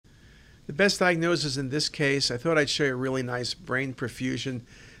The best diagnosis in this case, I thought I'd show you a really nice brain perfusion.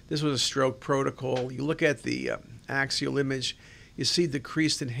 This was a stroke protocol. You look at the axial image, you see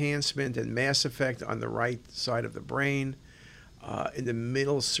decreased enhancement and mass effect on the right side of the brain, in the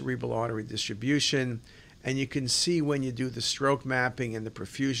middle cerebral artery distribution, and you can see when you do the stroke mapping and the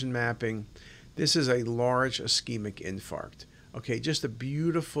perfusion mapping, this is a large ischemic infarct. Okay, just a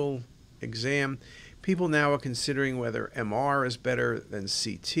beautiful exam. People now are considering whether MR is better than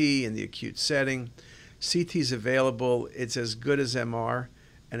CT in the acute setting. CT is available. It's as good as MR,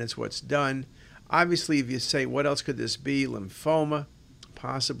 and it's what's done. Obviously, if you say, what else could this be? Lymphoma,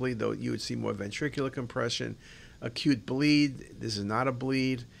 possibly, though you would see more ventricular compression. Acute bleed, this is not a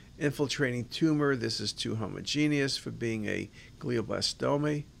bleed. Infiltrating tumor, this is too homogeneous for being a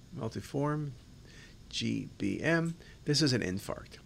glioblastoma, multiforme, GBM. This is an infarct.